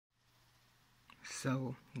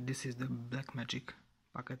So this is the Blackmagic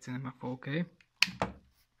Pocket Cinema 4K.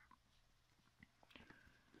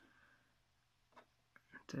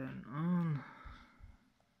 Turn on.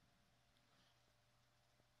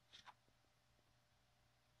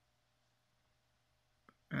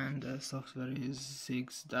 And the software is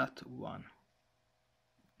 6.1.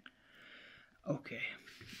 Okay.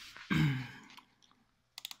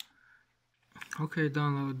 Okay,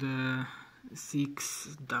 download the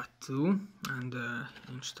 6.2 and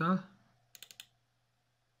install.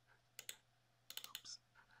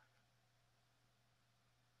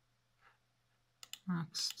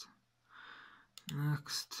 Oops.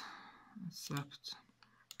 Next, accept,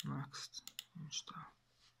 next, install.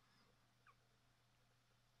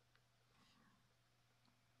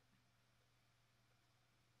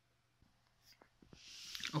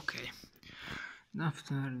 Okay,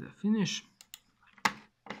 after the finish,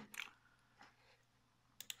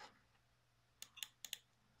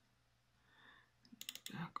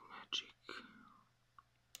 Blackmagic.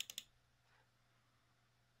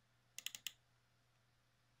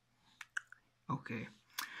 Okay,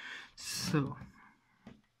 so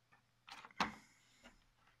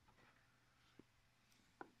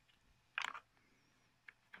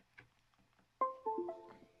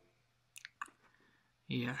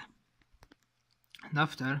yeah, and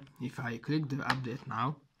after, if I click the update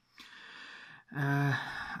now,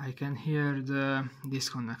 I can hear the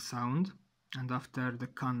disconnect sound, and after the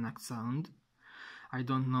connect sound, I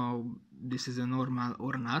don't know this is a normal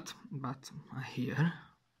or not, but I hear.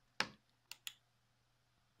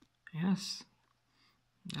 Yes,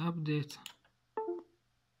 update.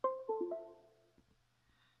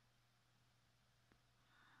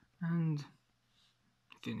 And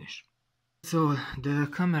finish. So the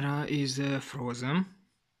camera is frozen.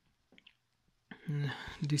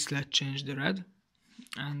 This LED changed the red,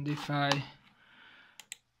 and if I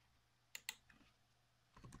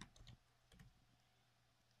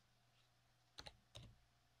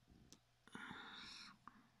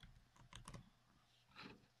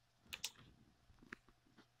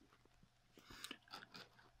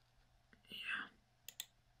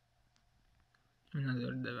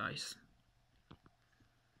another device.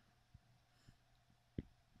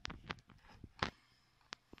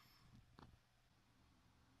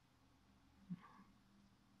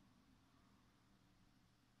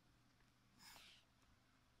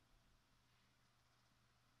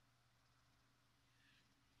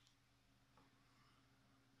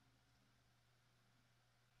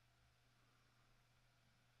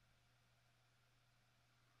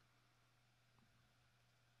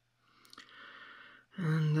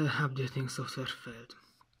 And updating software failed.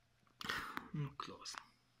 Close.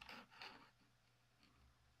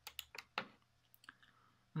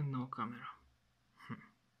 And no camera.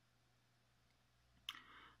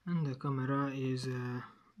 And the camera is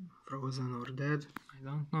frozen or dead. I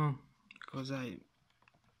don't know, because I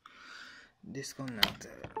disconnect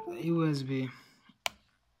the USB.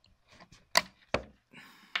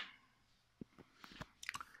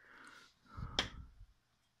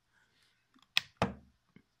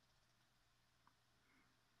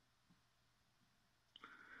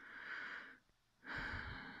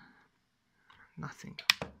 Nothing.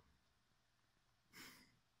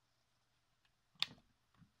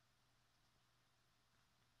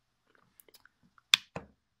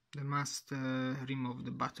 They must remove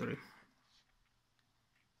the battery.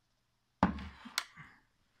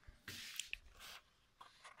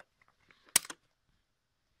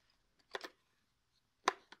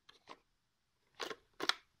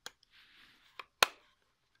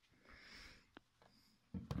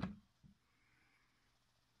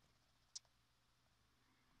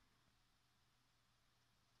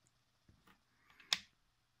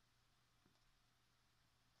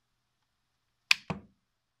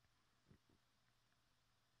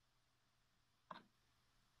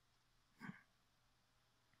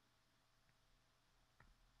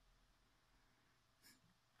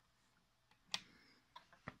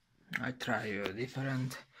 I try a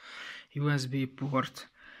different USB port,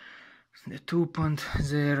 the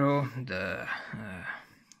 2.0, the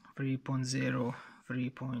 3.0,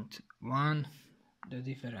 3.1, the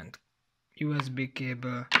different USB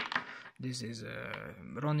cable. This is a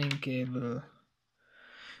running cable,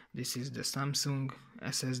 this is the Samsung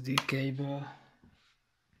SSD cable,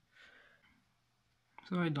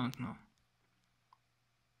 so I don't know.